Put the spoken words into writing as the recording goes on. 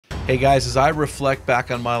Hey guys, as I reflect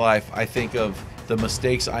back on my life, I think of the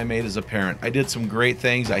mistakes I made as a parent. I did some great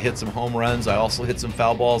things. I hit some home runs. I also hit some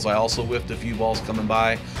foul balls. I also whiffed a few balls coming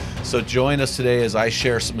by. So join us today as I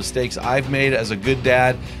share some mistakes I've made as a good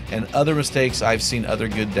dad and other mistakes I've seen other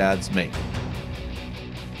good dads make.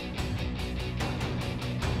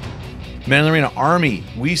 Men in the Arena Army,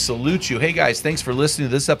 we salute you. Hey guys, thanks for listening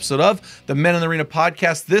to this episode of the Men in the Arena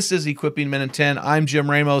podcast. This is Equipping Men in 10. I'm Jim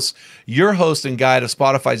Ramos, your host and guide of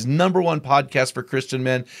Spotify's #1 podcast for Christian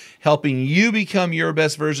men, helping you become your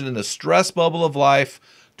best version in the stress bubble of life,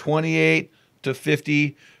 28 to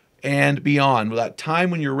 50 and beyond. That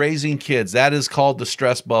time when you're raising kids, that is called the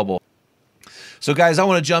stress bubble. So guys, I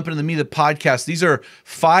want to jump into the meat of the podcast. These are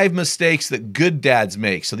 5 mistakes that good dads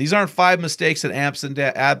make. So these aren't 5 mistakes that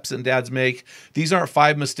absent dads make. These aren't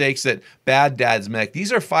 5 mistakes that bad dads make.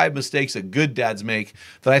 These are 5 mistakes that good dads make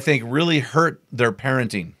that I think really hurt their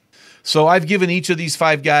parenting. So I've given each of these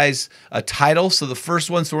 5 guys a title. So the first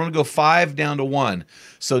one, so we're going to go 5 down to 1.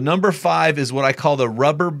 So number 5 is what I call the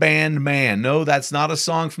Rubberband Man. No, that's not a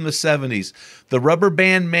song from the 70s. The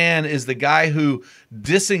Rubberband Man is the guy who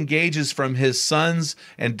disengages from his sons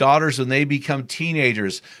and daughters when they become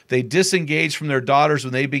teenagers. They disengage from their daughters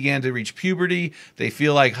when they begin to reach puberty. They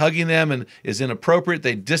feel like hugging them and is inappropriate.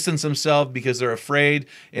 They distance themselves because they're afraid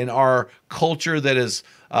in our culture that is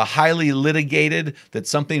highly litigated that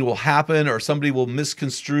something will happen or somebody will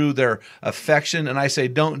misconstrue their affection. And I say,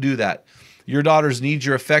 don't do that. Your daughters need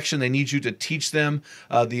your affection. They need you to teach them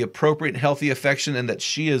the appropriate and healthy affection and that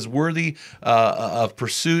she is worthy of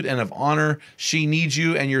pursuit and of honor. She needs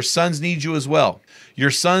you, and your sons need you as well. Your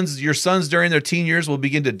sons during their teen years will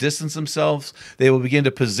begin to distance themselves. They will begin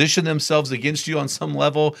to position themselves against you on some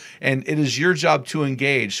level, and it is your job to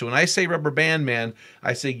engage. So when I say rubber band man,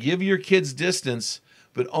 I say give your kids distance,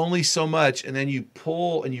 but only so much, and then you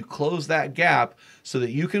pull and you close that gap so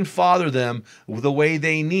that you can father them the way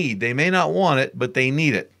they need. They may not want it, but they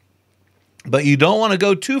need it. But you don't want to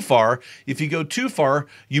go too far. If you go too far,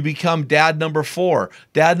 you become dad number 4.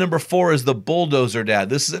 Dad number 4 is the Bulldozer Dad.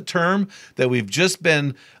 This is a term that we've just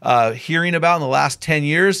been hearing about in the last 10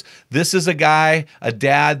 years. This is a guy, a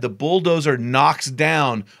dad, the bulldozer knocks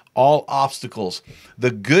down all obstacles.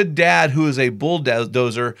 The good dad who is a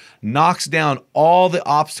bulldozer knocks down all the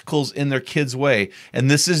obstacles in their kid's way.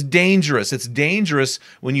 And this is dangerous. It's dangerous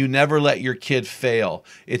when you never let your kid fail.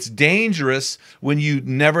 It's dangerous when you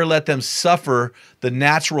never let them suffer the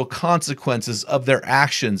natural consequences of their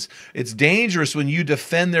actions. It's dangerous when you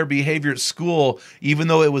defend their behavior at school even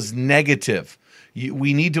though it was negative.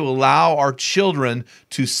 We need to allow our children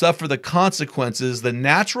to suffer the consequences, the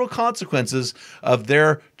natural consequences of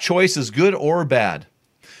their choices, good or bad.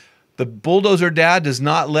 The bulldozer dad does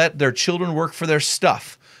not let their children work for their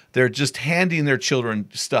stuff. They're just handing their children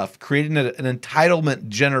stuff, creating an entitlement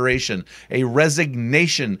generation, a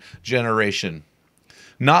resignation generation,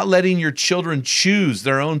 not letting your children choose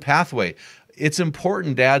their own pathway. It's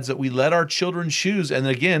important, dads, that we let our children choose. And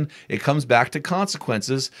again, it comes back to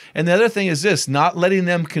consequences. And the other thing is this, not letting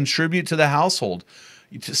them contribute to the household.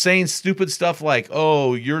 Saying stupid stuff like,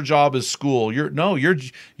 oh, your job is school.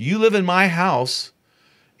 You live in my house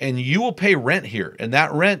and you will pay rent here. And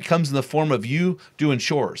that rent comes in the form of you doing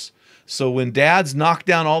chores. So when dads knock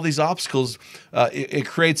down all these obstacles, it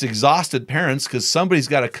creates exhausted parents because somebody's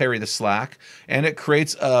got to carry the slack, and it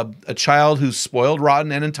creates a child who's spoiled,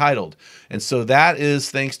 rotten, and entitled. And so that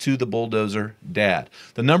is thanks to the bulldozer dad.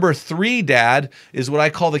 The number 3 dad is what I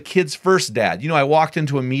call the kids' first dad. You know, I walked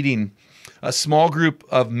into a meeting, a small group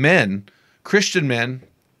of men, Christian men,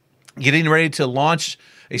 getting ready to launch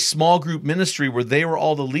a small group ministry where they were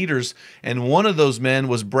all the leaders, and one of those men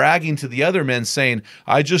was bragging to the other men saying,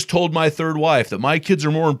 I just told my 3rd wife that my kids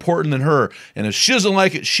are more important than her, and if she doesn't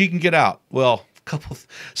like it, she can get out. Well,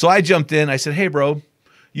 so I jumped in. I said, hey, bro,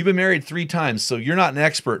 you've been married 3 times, so you're not an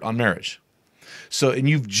expert on marriage. And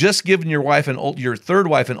you've just given your 3rd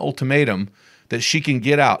wife an ultimatum that she can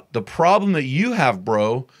get out. The problem that you have,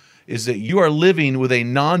 bro, is that you are living with a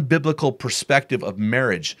non-biblical perspective of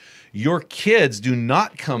marriage. Your kids do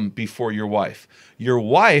not come before your wife. Your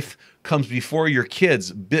wife comes before your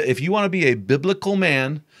kids. If you want to be a biblical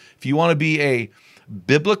man, if you want to be a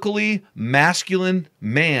biblically masculine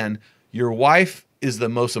man, your wife is the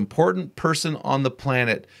most important person on the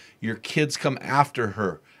planet. Your kids come after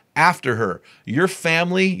her. Your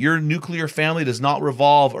family, your nuclear family does not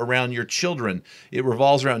revolve around your children. It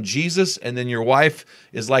revolves around Jesus, and then your wife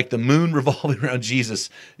is like the moon revolving around Jesus.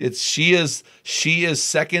 She is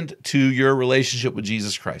second to your relationship with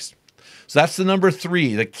Jesus Christ. So that's the number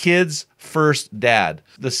 3, the kids' first dad.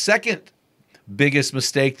 The second biggest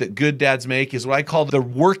mistake that good dads make is what I call the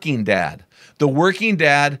working dad. The working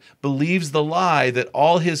dad believes the lie that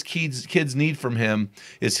all his kids need from him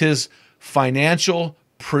is his financial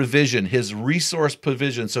provision, his resource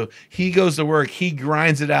provision. So he goes to work, he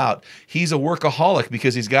grinds it out. He's a workaholic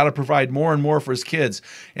because he's got to provide more and more for his kids.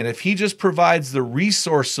 And if he just provides the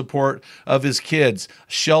resource support of his kids,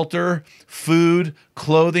 shelter, food,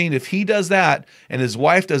 clothing, if he does that and his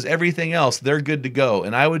wife does everything else, they're good to go.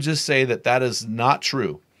 And I would just say that that is not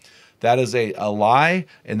true. That is a lie,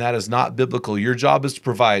 and that is not biblical. Your job is to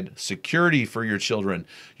provide security for your children.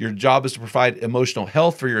 Your job is to provide emotional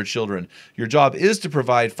health for your children. Your job is to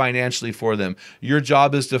provide financially for them. Your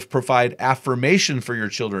job is to provide affirmation for your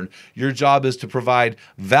children. Your job is to provide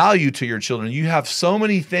value to your children. You have so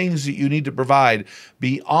many things that you need to provide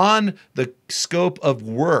beyond the scope of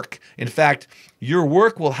work. In fact, your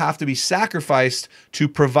work will have to be sacrificed to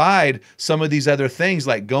provide some of these other things,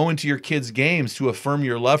 like going to your kids' games to affirm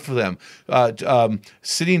your love for them,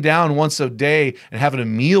 sitting down once a day and having a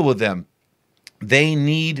meal with them. They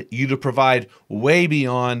need you to provide way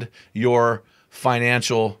beyond your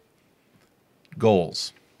financial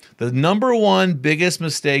goals. The number one biggest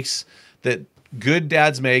mistakes that good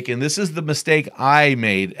dads make, and this is the mistake I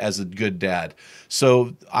made as a good dad.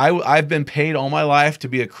 So I've been paid all my life to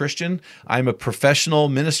be a Christian. I'm a professional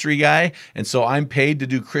ministry guy, and so I'm paid to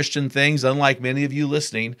do Christian things, unlike many of you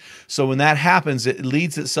listening. So when that happens, it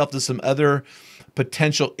leads itself to some other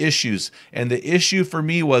potential issues. And the issue for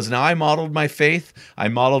me was, now I modeled my faith, I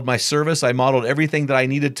modeled my service, I modeled everything that I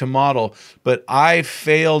needed to model, but I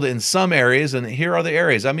failed in some areas, and here are the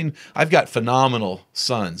areas. I mean, I've got phenomenal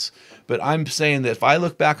sons, but I'm saying that if I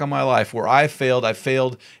look back on my life where I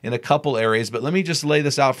failed in a couple areas. But let me just lay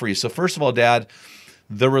this out for you. So first of all, Dad,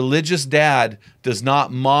 the religious dad does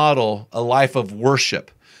not model a life of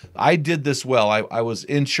worship. I did this well. I was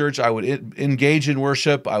in church. I would engage in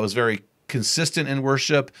worship. I was very consistent in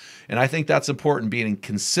worship. And I think that's important, being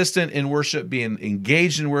consistent in worship, being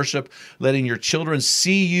engaged in worship, letting your children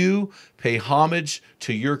see you pay homage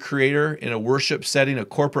to your Creator in a worship setting, a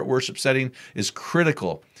corporate worship setting, is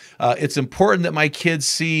critical. It's important that my kids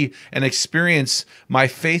see and experience my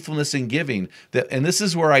faithfulness in giving. And this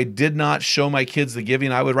is where I did not show my kids the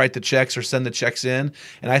giving. I would write the checks or send the checks in.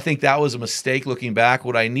 And I think that was a mistake looking back.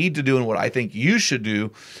 What I need to do, and what I think you should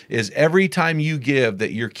do, is every time you give,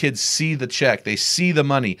 that your kids see the check, they see the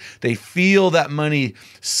money, they feel that money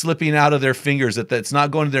slipping out of their fingers, that it's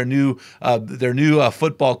not going to their new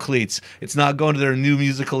football cleats, it's not going to their new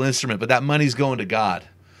musical instrument, but that money's going to God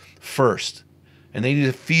first. And they need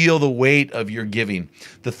to feel the weight of your giving.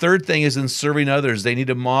 The third thing is in serving others. They need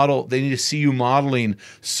to see you modeling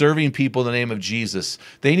serving people in the name of Jesus.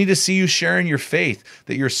 They need to see you sharing your faith,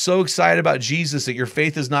 that you're so excited about Jesus that your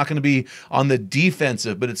faith is not going to be on the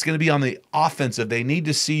defensive, but it's going to be on the offensive. They need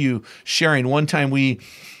to see you sharing. One time we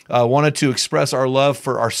wanted to express our love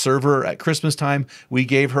for our server at Christmas time. We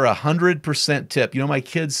gave her 100% tip. You know, my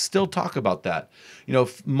kids still talk about that. You know,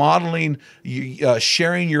 modeling,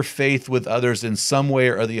 sharing your faith with others in some way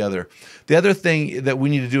or the other. The other thing that we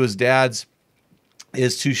need to do as dads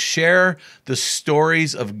is to share the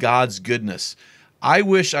stories of God's goodness. I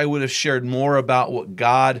wish I would have shared more about what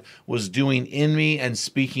God was doing in me and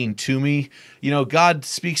speaking to me. You know, God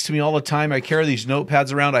speaks to me all the time. I carry these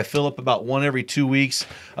notepads around. I fill up about one every 2 weeks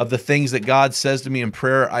of the things that God says to me in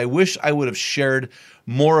prayer. I wish I would have shared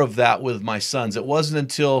more of that with my sons. It wasn't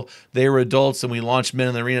until they were adults and we launched Men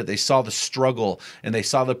in the Arena that they saw the struggle and they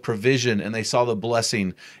saw the provision and they saw the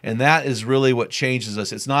blessing. And that is really what changes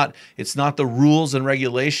us. It's not the rules and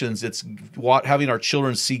regulations. It's having our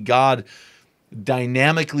children see God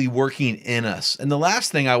dynamically working in us. And the last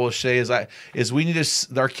thing I will say is our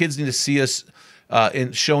kids need to see us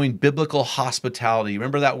in showing biblical hospitality.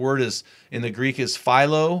 Remember that word is in the Greek is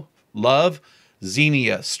philo, love,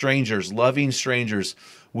 xenia, strangers, loving strangers.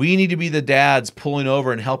 We need to be the dads pulling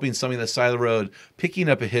over and helping somebody on the side of the road, picking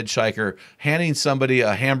up a hitchhiker, handing somebody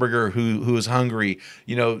a hamburger who is hungry.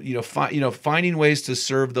 Finding ways to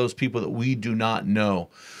serve those people that we do not know.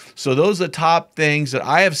 So those are the top things that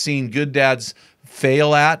I have seen good dads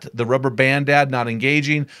fail at. The Rubberband Dad, not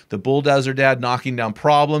engaging. The Bulldozer Dad, knocking down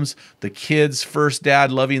problems. The kids first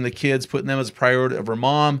dad, loving the kids, putting them as a priority over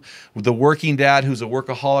mom. The working dad, who's a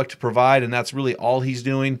workaholic to provide, and that's really all he's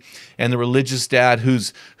doing. And the religious dad,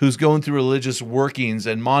 who's going through religious workings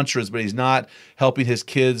and mantras, but he's not helping his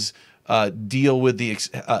kids deal with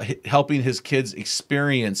helping his kids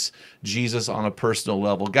experience Jesus on a personal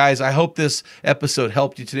level. Guys, I hope this episode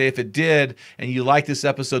helped you today. If it did, and you like this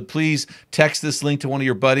episode, please text this link to one of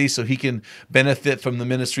your buddies so he can benefit from the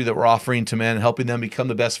ministry that we're offering to men, helping them become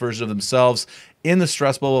the best version of themselves in the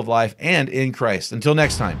stress bowl of life and in Christ. Until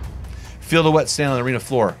next time, feel the wet sand on the arena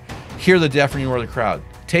floor. Hear the deafening roar of the crowd.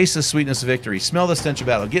 Taste the sweetness of victory. Smell the stench of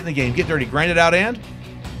battle. Get in the game. Get dirty. Grind it out and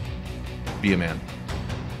be a man.